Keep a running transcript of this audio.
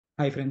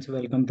Hi friends,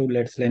 welcome to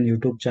Let's Learn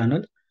YouTube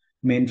channel,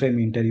 Mainframe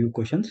interview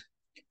questions.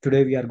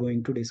 Today we are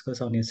going to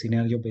discuss on a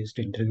scenario-based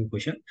interview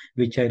question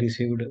which I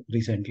received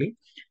recently.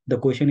 The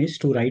question is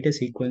to write a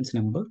sequence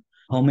number.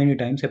 How many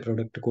times a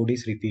product code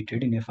is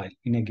repeated in a file?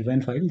 In a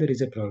given file, there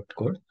is a product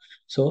code.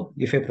 So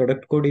if a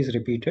product code is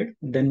repeated,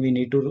 then we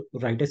need to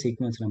write a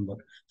sequence number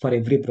for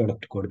every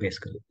product code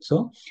basically.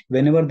 So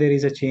whenever there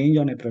is a change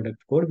on a product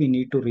code, we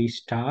need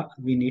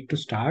to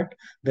start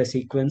the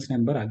sequence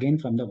number again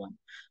from the one.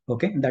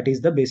 Okay, that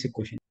is the basic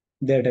question.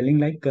 They are telling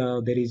like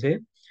there is a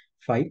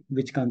file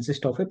which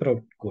consists of a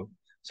product code.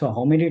 So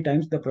how many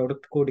times the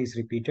product code is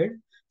repeated?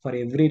 For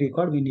every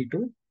record, we need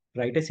to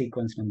write a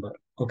sequence number.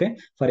 Okay.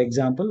 For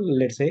example,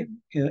 let's say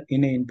in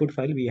an input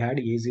file, we had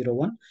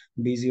A01,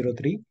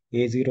 B03,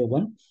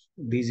 A01,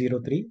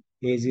 B03,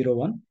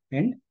 A01,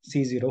 and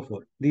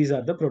C04. These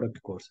are the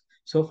product codes.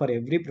 So for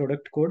every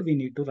product code, we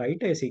need to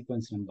write a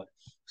sequence number.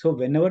 So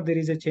whenever there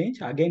is a change,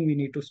 again, we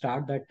need to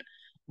start that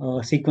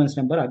sequence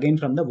number again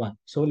from the one.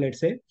 So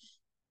let's say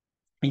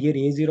here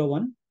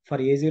A01, for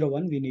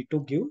A01 we need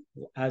to give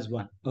as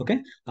 1. Okay,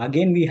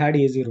 again we had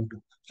A02.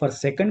 For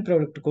second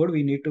product code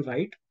we need to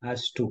write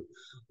as 2.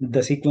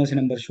 The sequence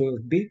number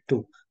should be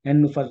 2.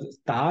 And for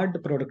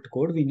third product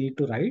code we need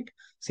to write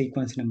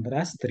sequence number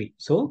as 3.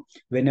 So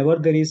whenever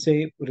there is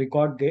a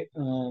record get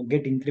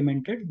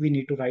incremented, we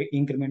need to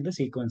increment the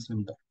sequence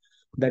number.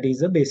 That is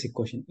the basic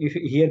question. If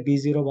here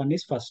B01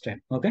 is first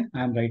time, okay,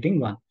 I am writing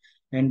 1,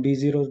 and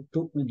B02,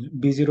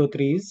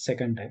 B03 is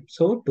second time,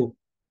 so 2.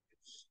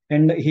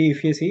 And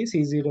if you see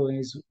C0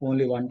 is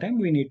only one time,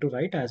 we need to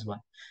write as 1.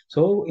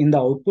 So in the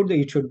output,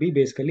 it should be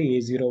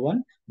basically A01,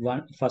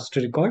 first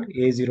record,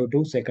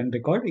 A02 second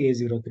record,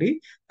 A03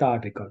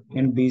 third record,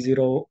 and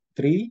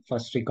B03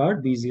 first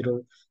record,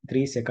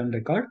 B03 second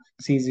record,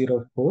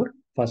 C04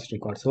 first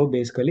record. So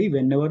basically,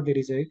 whenever there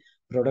is a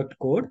product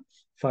code,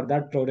 for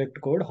that product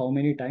code, how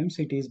many times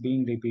it is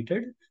being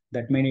repeated,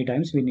 that many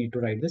times we need to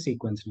write the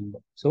sequence number.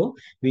 So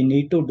we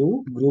need to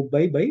do group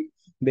by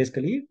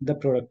basically the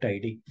product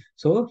ID.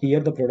 So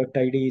here the product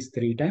ID is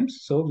 3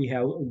 times. So we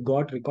have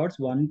got records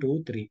 1,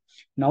 2, 3.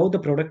 Now the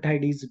product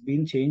ID is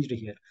being changed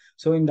here.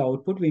 So in the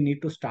output, we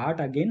need to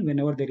start again.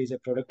 Whenever there is a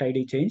product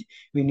ID change,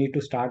 we need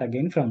to start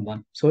again from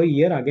 1. So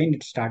here again,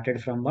 it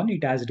started from 1.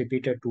 It has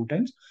repeated 2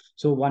 times.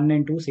 So 1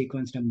 and 2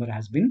 sequence number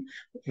has been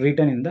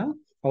written in the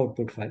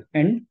output file.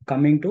 And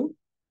coming to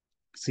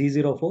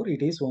C04,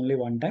 it is only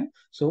one time.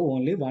 So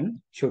only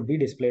one should be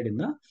displayed in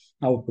the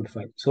output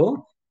file.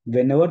 So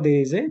whenever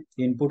there is a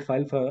input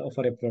file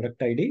for a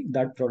product ID,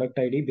 that product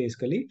ID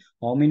basically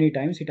how many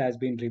times it has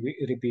been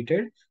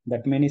repeated,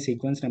 that many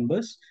sequence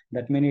numbers,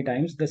 that many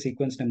times the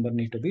sequence number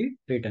need to be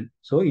written.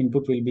 So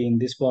input will be in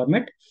this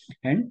format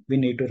and we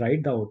need to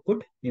write the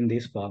output in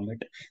this format.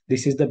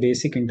 This is the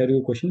basic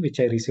interview question which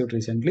I received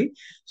recently.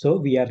 So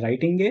we are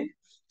writing a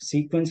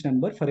sequence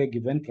number for a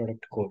given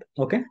product code.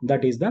 Okay,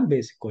 that is the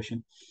basic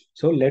question.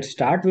 So let's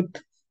start with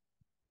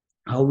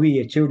how we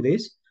achieved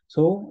this.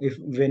 So if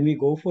when we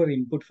go for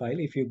input file,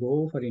 if you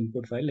go for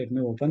input file, let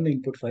me open the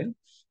input file.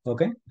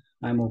 Okay,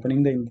 I'm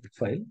opening the input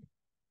file.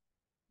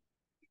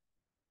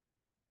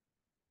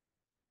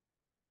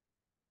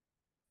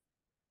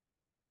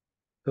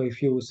 So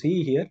if you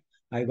see here,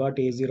 I got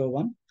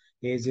A01,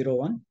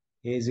 A01,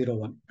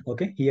 A01.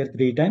 Okay, here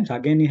 3 times.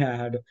 Again, I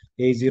had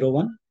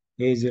A01,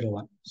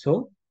 A01.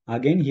 So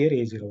again here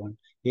A01.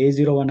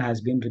 A01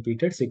 has been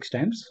repeated 6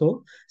 times.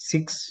 So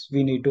 6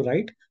 we need to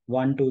write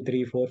 1, 2,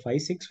 3, 4,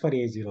 5, 6 for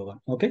A01.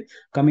 Okay,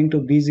 coming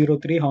to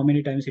B03, how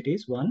many times it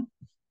is? 1,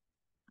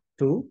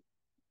 2,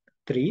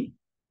 3,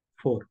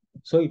 4.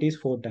 So it is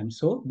 4 times.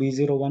 So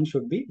B01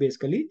 should be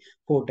basically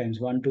 4 times.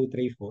 1, 2,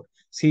 3, 4.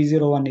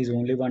 C01 is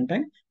only one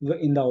time.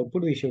 In the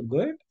output, we should go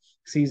at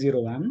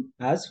C01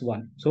 as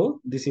 1. So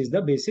this is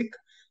the basic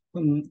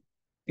um,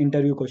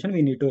 interview question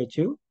we need to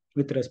achieve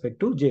with respect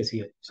to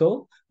JCL.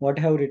 So what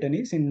I have written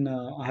is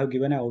I have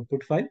given an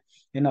output file.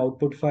 In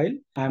output file,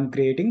 I am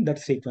creating that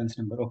sequence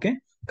number. Okay.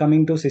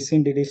 Coming to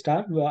sysintd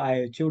star, I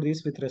achieved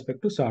this with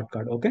respect to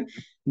shortcut. Okay.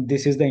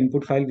 This is the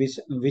input file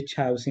which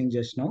I have seen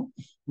just now.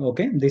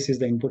 Okay, this is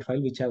the input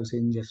file which I have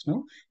seen just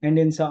now. And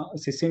in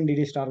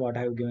sysintd star, what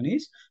I have given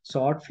is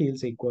sort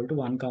fields equal to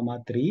 1,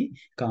 3,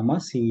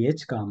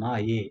 ch,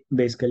 a.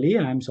 Basically,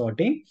 I am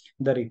sorting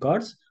the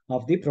records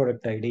of the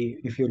product ID.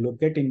 If you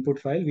look at input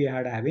file, we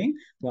had having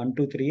 1,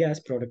 2, 3 as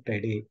product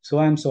ID. So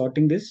I am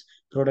sorting this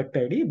product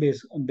ID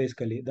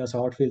basically the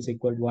sort fields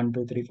equal to 1,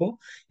 2, 3, 4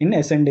 in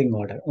ascending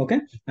order.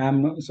 Okay, I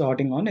am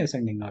sorting on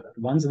ascending order.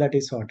 Once that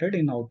is sorted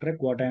in outrack,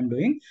 what I am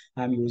doing,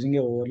 I am using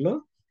a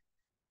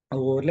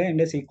overlay and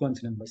a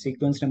sequence number.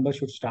 Sequence number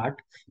should start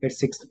at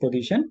 6th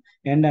position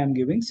and I'm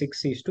giving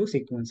 6 is to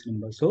sequence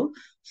number. So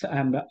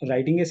I'm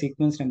writing a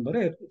sequence number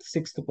at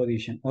 6th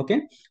position.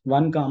 Okay,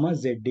 1 comma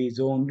ZD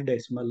zoned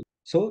decimal.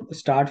 So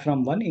start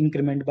from 1,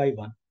 increment by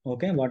 1.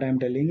 Okay, what I'm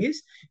telling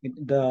is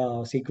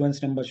the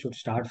sequence number should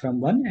start from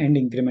 1 and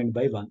increment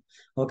by 1.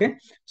 Okay,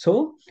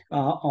 so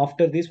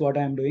after this, what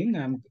I'm doing,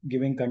 I'm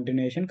giving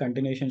continuation.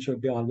 Continuation should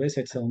be always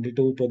at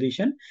 72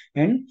 position,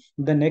 and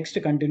the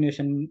next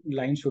continuation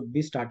line should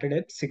be started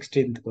at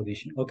 16th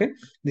position. Okay,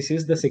 this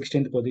is the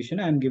 16th position.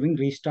 I'm giving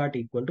restart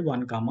equal to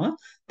 1 comma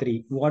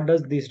 3. What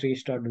does this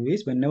restart do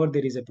is whenever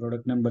there is a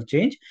product number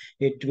change,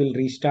 it will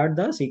restart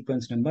the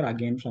sequence number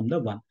again from the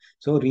 1.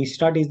 So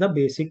restart is the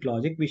basic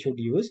logic we should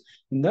use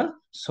in the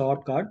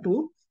shortcut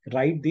to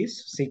write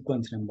this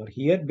sequence number.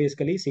 Here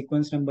basically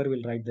sequence number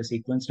will write the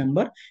sequence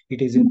number.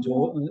 It is in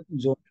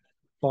zone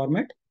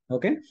format.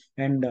 Okay,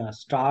 and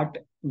start,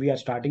 we are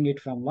starting it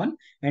from 1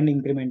 and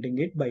incrementing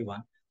it by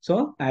 1.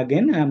 So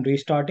again I am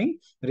restarting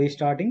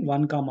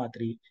 1 comma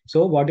 3.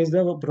 So what is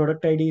the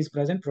product id is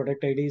present?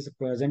 Product id is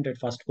present at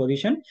first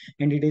position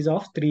and it is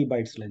of 3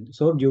 bytes length.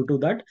 So due to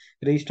that,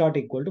 restart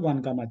equal to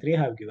 1 comma 3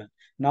 I have given.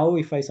 Now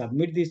if I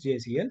submit this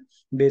JCL,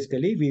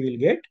 basically we will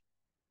get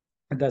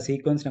the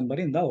sequence number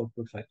in the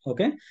output file.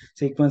 Okay,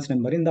 sequence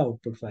number in the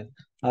output file.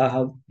 I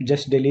have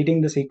just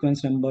deleting the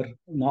sequence number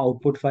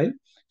output file,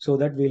 so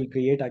that we'll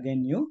create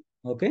again new.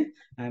 Okay,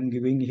 I'm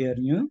giving here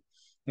new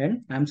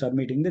and I'm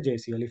submitting the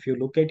JCL. If you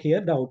look at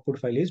here, the output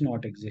file is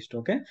not exist.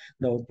 Okay,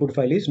 the output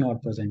file is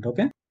not present.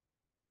 Okay,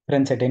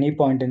 friends, at any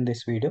point in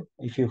this video,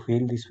 if you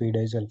feel this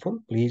video is helpful,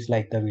 please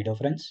like the video,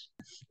 friends.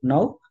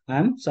 Now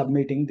I'm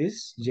submitting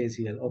this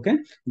JCL. Okay,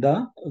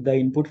 the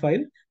input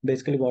file,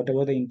 basically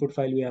whatever the input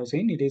file we have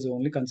seen, it is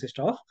only consist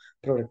of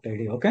product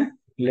ID. Okay,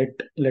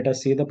 let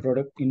us see the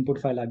product input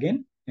file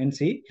again and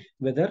see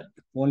whether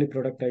only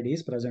product ID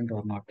is present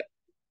or not.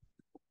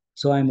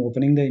 So I'm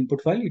opening the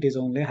input file. It is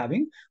only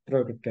having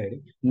product ID.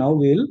 Now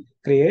we'll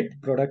create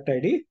product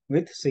ID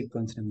with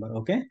sequence number.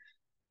 Okay,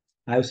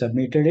 I've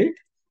submitted it.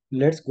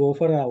 Let's go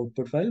for our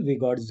output file. We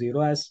got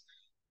 0 as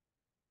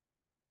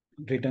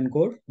written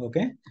code.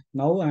 Okay,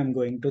 now I'm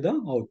going to the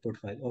output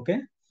file. Okay,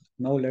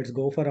 now let's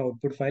go for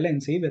output file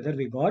and see whether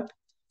we got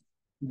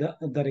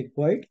the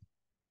required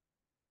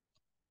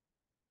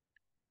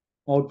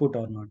output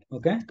or not.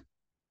 Okay,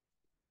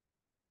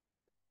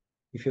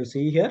 if you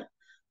see here,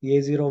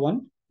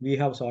 A01, we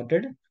have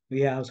sorted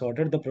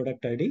the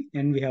product ID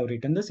and we have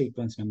written the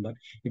sequence number.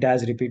 It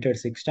has repeated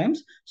 6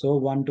 times. So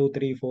 1, 2,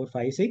 3, 4,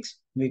 5, 6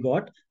 we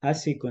got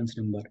as sequence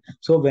number.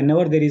 So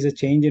whenever there is a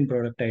change in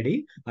product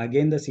ID,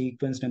 again the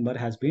sequence number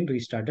has been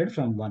restarted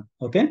from 1.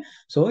 Okay,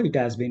 so it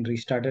has been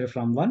restarted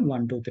from 1,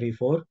 1, 2, 3,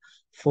 4.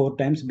 4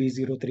 times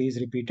B03 is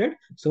repeated.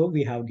 So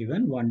we have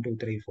given 1, 2,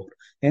 3, 4.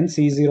 And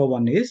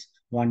C01 is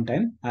one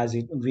time, as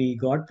it we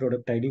got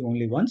product ID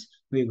only once,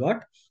 we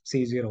got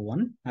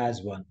C01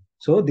 as 1.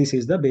 So this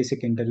is the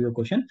basic interview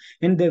question,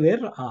 and they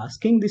were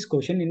asking this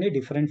question in a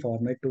different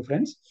format too,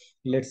 friends.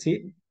 Let's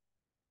see.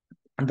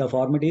 The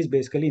format is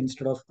basically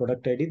instead of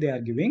product ID, they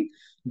are giving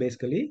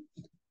basically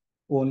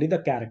only the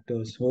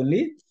characters.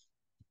 Only,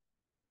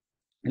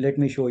 let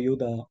me show you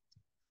the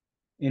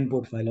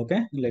input file.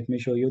 Okay, let me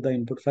show you the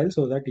input file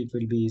so that it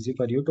will be easy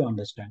for you to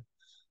understand.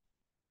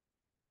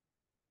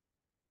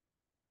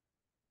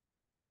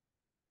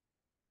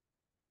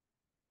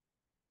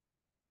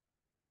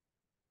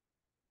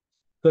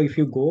 So if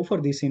you go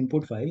for this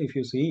input file, if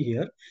you see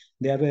here,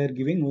 they were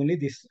giving only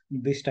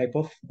this type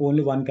of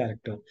only one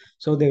character.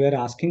 So they were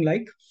asking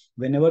like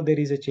whenever there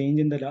is a change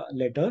in the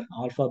letter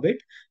alphabet,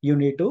 you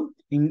need to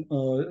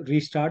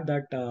restart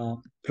that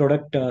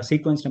product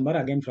sequence number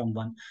again from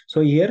 1.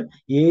 So here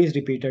A is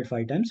repeated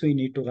 5 times. So you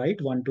need to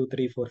write 1, 2,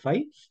 3, 4, 5,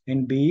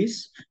 and B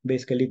is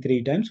basically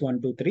 3 times, 1,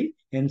 2, 3,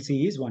 and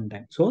C is 1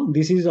 time. So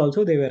this is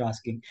also they were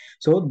asking.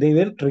 So they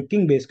were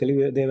tricking,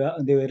 basically they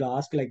were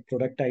asked like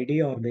product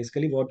ID or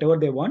basically whatever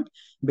they want.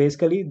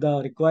 Basically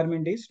the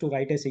requirement is to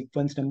write a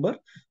sequence number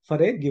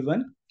for a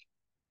given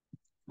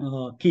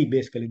key.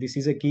 Basically this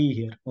is a key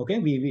here. Okay,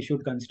 we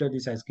should consider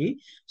this as key.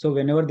 So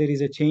whenever there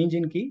is a change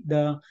in key,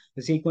 the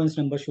sequence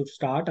number should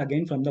start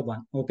again from the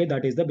 1. Okay,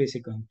 that is the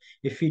basic one.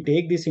 If we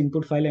take this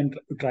input file and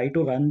try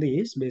to run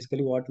this,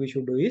 basically what we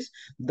should do is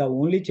the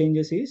only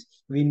changes is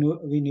we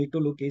need to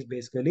look is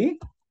basically,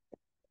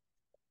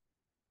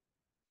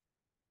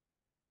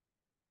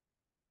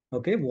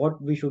 okay, what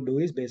we should do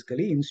is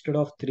basically instead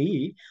of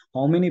 3,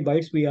 how many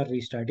bytes we are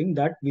restarting,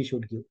 that we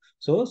should give.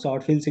 So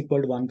sort fields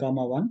equal to 1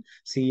 comma 1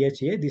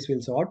 CHA, this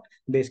will sort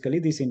basically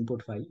this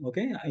input file.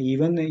 Okay,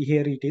 even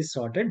here it is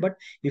sorted, but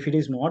if it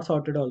is not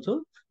sorted also,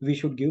 we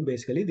should give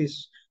basically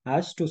this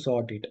as to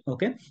sort it.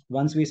 Okay,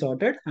 once we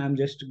sorted, I'm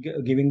just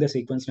giving the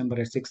sequence number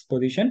at 6th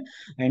position,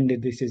 and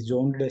this is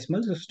zoned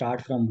decimal, so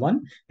start from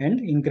 1 and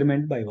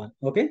increment by 1.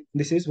 Okay,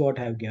 this is what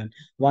I have given.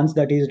 Once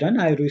that is done,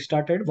 I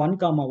restarted 1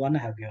 comma 1 I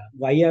have given.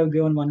 Why I have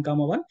given 1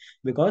 comma 1?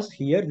 Because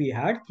here we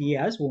had key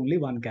as only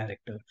one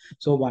character.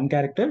 So one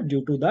character,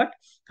 due to that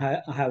I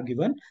have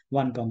given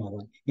 1 comma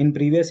 1. In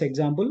previous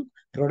example,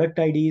 product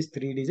ID is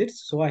 3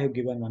 digits. So I have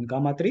given 1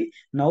 comma 3.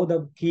 Now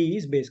the key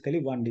is basically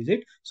 1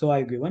 digit. So I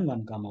have given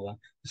 1 comma 1.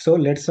 So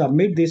let's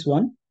submit this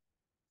one.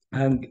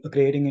 I'm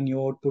creating a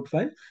new output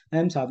file. I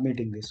am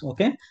submitting this.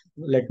 Okay,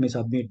 let me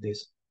submit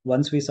this.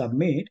 Once we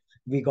submit,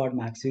 we got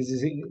max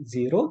is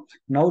 0.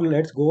 Now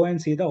let's go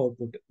and see the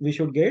output. We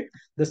should get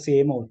the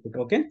same output.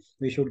 Okay,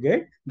 we should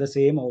get the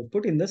same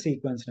output in the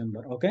sequence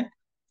number. Okay,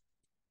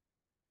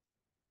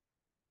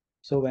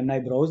 so when I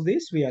browse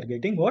this, we are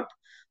getting what?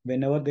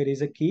 Whenever there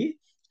is a key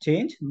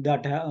change,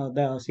 that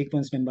the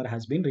sequence number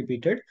has been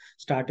repeated,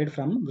 restarted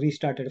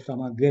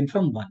from again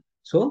from 1.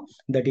 So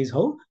that is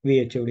how we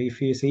achieved.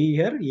 If you see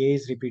here, A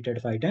is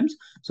repeated 5 times.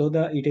 So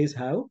it is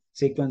have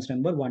sequence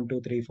number 1,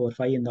 2, 3, 4,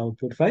 5 in the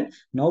output file.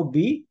 Now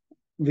B,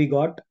 we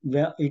got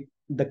where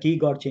the key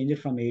got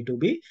changed from A to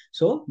B.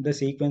 So the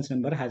sequence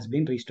number has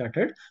been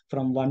restarted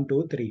from 1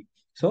 to 3.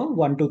 So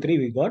 1 to 3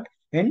 we got,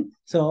 and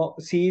so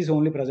C is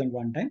only present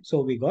one time.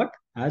 So we got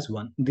as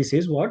 1. This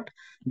is what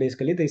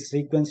basically the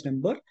sequence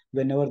number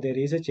whenever there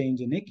is a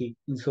change in a key.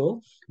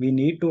 So we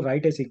need to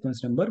write a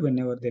sequence number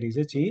whenever there is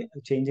a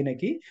change in a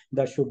key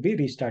that should be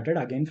restarted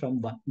again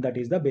from 1. That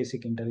is the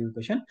basic interview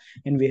question.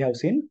 And we have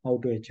seen how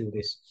to achieve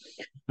this.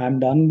 I'm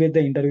done with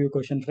the interview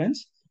question,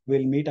 friends.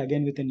 We'll meet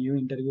again with a new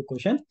interview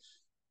question.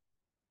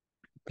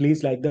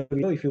 Please like the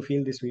video if you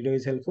feel this video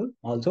is helpful.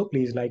 Also,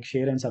 please like,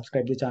 share, and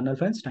subscribe the channel,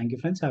 friends. Thank you,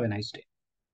 friends. Have a nice day.